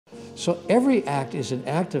So every act is an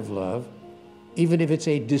act of love, even if it's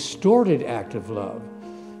a distorted act of love.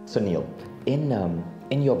 So Neale,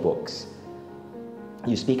 in your books,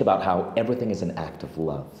 you speak about how everything is an act of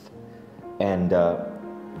love. And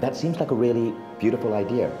that seems like a really beautiful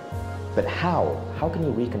idea. But how can you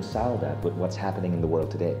reconcile that with what's happening in the world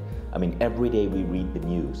today? I mean, every day we read the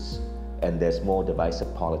news and there's more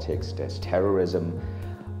divisive politics, there's terrorism.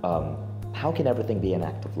 How can everything be an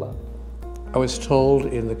act of love? I was told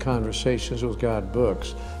in the Conversations with God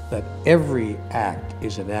books that every act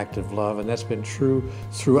is an act of love, and that's been true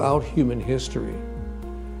throughout human history.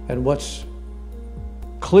 And what's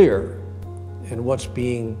clear and what's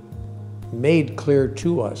being made clear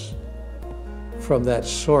to us from that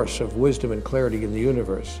source of wisdom and clarity in the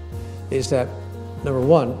universe is that, number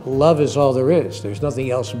one, love is all there is. There's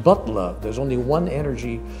nothing else but love. There's only one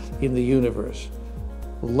energy in the universe,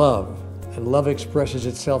 love. And love expresses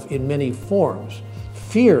itself in many forms.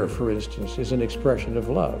 Fear, for instance, is an expression of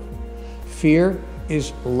love. Fear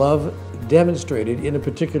is love demonstrated in a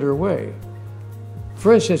particular way.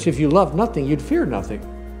 For instance, if you love nothing, you'd fear nothing.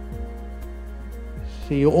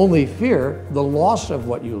 So you only fear the loss of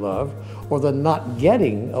what you love or the not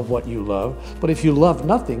getting of what you love. But if you love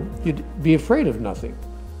nothing, you'd be afraid of nothing.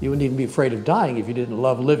 You wouldn't even be afraid of dying if you didn't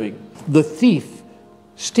love living. The thief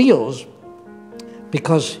steals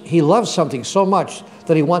because he loves something so much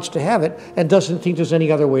that he wants to have it and doesn't think there's any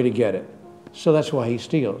other way to get it. So that's why he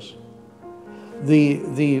steals.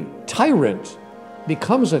 The tyrant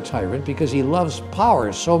becomes a tyrant because he loves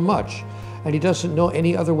power so much and he doesn't know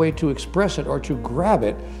any other way to express it or to grab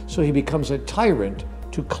it, so he becomes a tyrant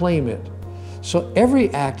to claim it. So every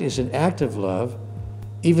act is an act of love,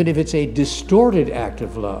 even if it's a distorted act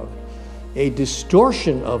of love. A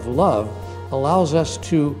distortion of love allows us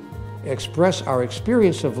to express our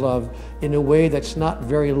experience of love in a way that's not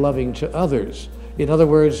very loving to others. In other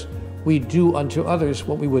words, we do unto others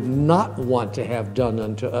what we would not want to have done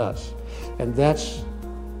unto us. And that's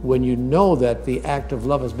when you know that the act of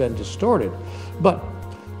love has been distorted. But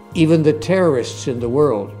even the terrorists in the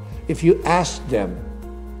world, if you ask them,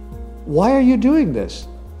 why are you doing this?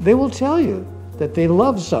 They will tell you that they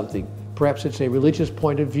love something. Perhaps it's a religious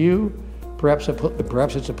point of view, perhaps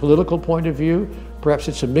it's a political point of view, perhaps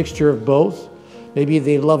it's a mixture of both. Maybe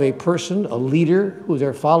they love a person, a leader who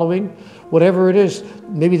they're following. Whatever it is,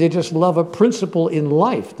 maybe they just love a principle in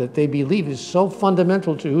life that they believe is so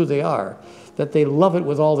fundamental to who they are, that they love it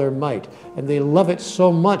with all their might. And they love it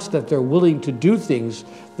so much that they're willing to do things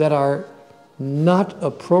that are not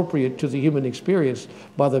appropriate to the human experience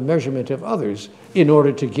by the measurement of others in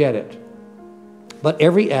order to get it. But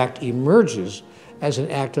every act emerges as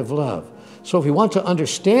an act of love. So if we want to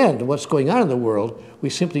understand what's going on in the world, we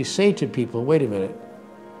simply say to people, wait a minute,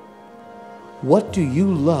 what do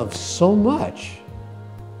you love so much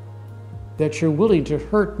that you're willing to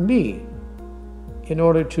hurt me in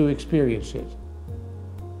order to experience it?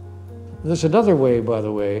 There's another way, by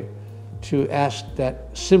the way, to ask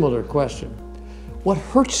that similar question. What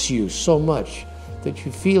hurts you so much that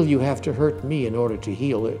you feel you have to hurt me in order to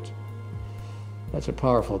heal it? That's a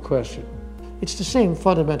powerful question. It's the same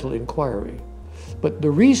fundamental inquiry. But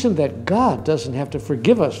the reason that God doesn't have to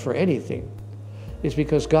forgive us for anything is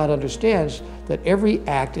because God understands that every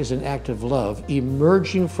act is an act of love,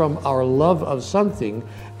 emerging from our love of something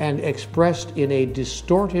and expressed in a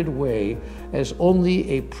distorted way as only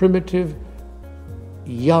a primitive,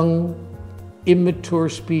 young, immature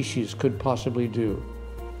species could possibly do.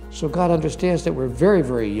 So God understands that we're very,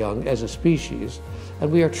 very young as a species,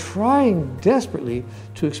 and we are trying desperately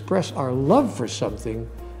to express our love for something,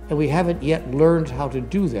 and we haven't yet learned how to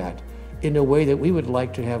do that in a way that we would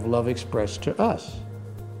like to have love expressed to us.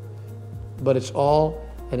 But it's all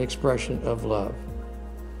an expression of love.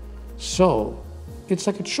 So it's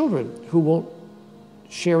like a child who won't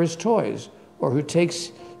share his toys, or who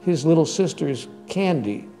takes his little sister's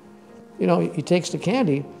candy. You know, he takes the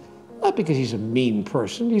candy, not because he's a mean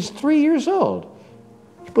person, he's 3 years old,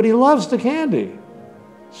 but he loves the candy.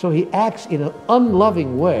 So he acts in an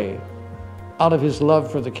unloving way out of his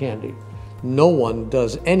love for the candy. No one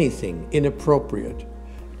does anything inappropriate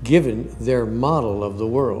given their model of the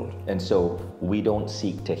world. And so we don't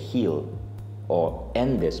seek to heal or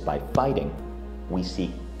end this by fighting. We seek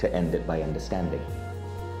to end it by understanding.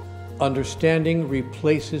 Understanding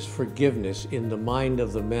replaces forgiveness in the mind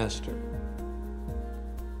of the master.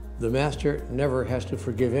 The master never has to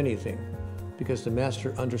forgive anything because the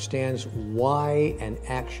master understands why an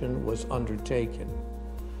action was undertaken.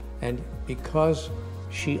 And because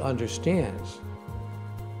she understands,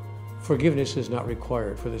 forgiveness is not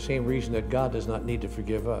required for the same reason that God does not need to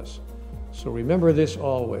forgive us. So remember this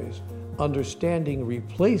always. understanding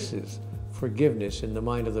replaces forgiveness in the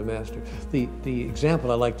mind of the master. The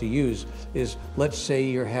example I like to use is, let's say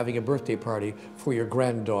you're having a birthday party for your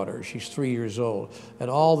granddaughter. She's 3 years old, and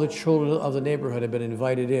all the children of the neighborhood have been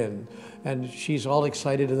invited in, and she's all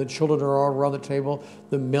excited, and the children are all around the table.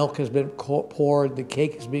 The milk has been poured, the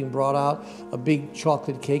cake is being brought out, a big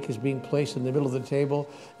chocolate cake is being placed in the middle of the table,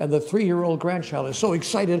 and the 3-year-old grandchild is so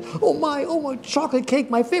excited, oh my, chocolate cake,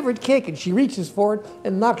 my favorite cake, and she reaches for it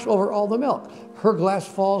and knocks over all the milk. Her glass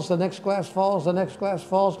falls, the next glass falls, the next glass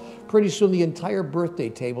falls. Pretty soon the entire birthday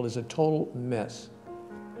table is a total mess.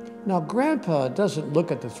 Now, Grandpa doesn't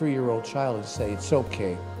look at the 3-year-old child and say, it's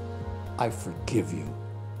okay, I forgive you.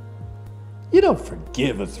 You don't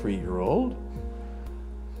forgive a 3-year-old.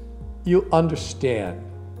 You understand.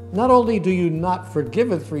 Not only do you not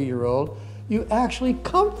forgive a 3-year-old, you actually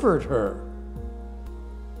comfort her.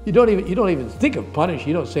 You don't even think of punishing.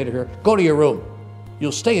 You don't say to her, go to your room.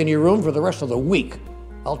 You'll stay in your room for the rest of the week.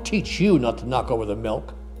 I'll teach you not to knock over the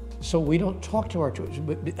milk. So we don't talk to our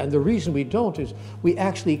children. And the reason we don't is we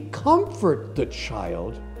actually comfort the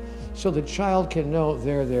child so the child can know,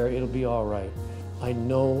 there, it'll be all right. I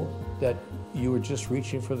know that you were just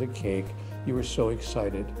reaching for the cake. You were so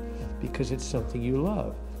excited because it's something you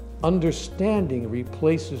love. Understanding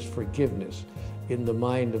replaces forgiveness in the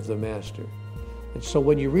mind of the master. And so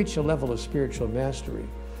when you reach a level of spiritual mastery,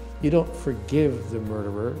 you don't forgive the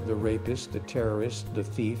murderer, the rapist, the terrorist, the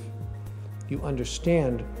thief. You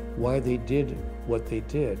understand why they did what they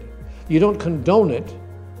did. You don't condone it.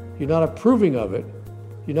 You're not approving of it.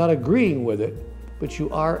 You're not agreeing with it, but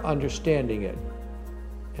you are understanding it.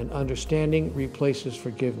 And understanding replaces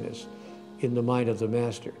forgiveness in the mind of the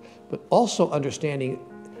master. But also understanding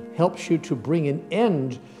helps you to bring an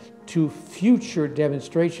end to future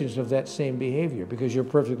demonstrations of that same behavior, because you're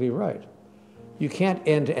perfectly right. You can't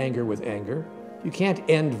end anger with anger. You can't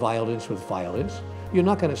end violence with violence. You're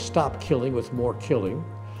not going to stop killing with more killing.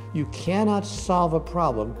 You cannot solve a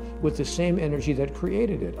problem with the same energy that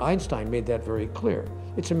created it. Einstein made that very clear.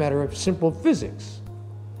 It's a matter of simple physics.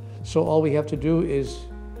 So all we have to do is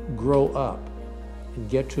grow up and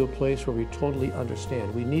get to a place where we totally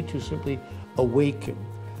understand. We need to simply awaken.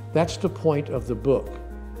 That's the point of the book.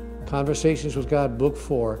 Conversations with God, Book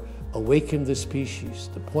 4, Awaken the Species.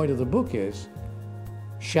 The point of the book is,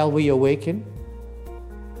 shall we awaken?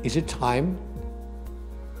 Is it time?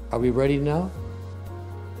 Are we ready now?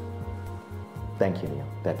 Thank you, Neale.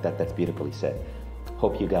 That's beautifully said.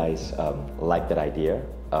 Hope you guys like that idea.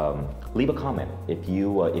 Leave a comment if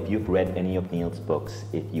you've read any of Neale's books,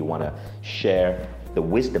 if you want to share the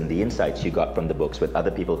wisdom, the insights you got from the books with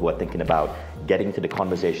other people who are thinking about getting to the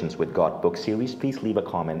Conversations with God book series. Please leave a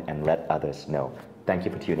comment and let others know. Thank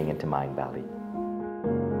you for tuning into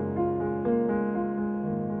Mindvalley.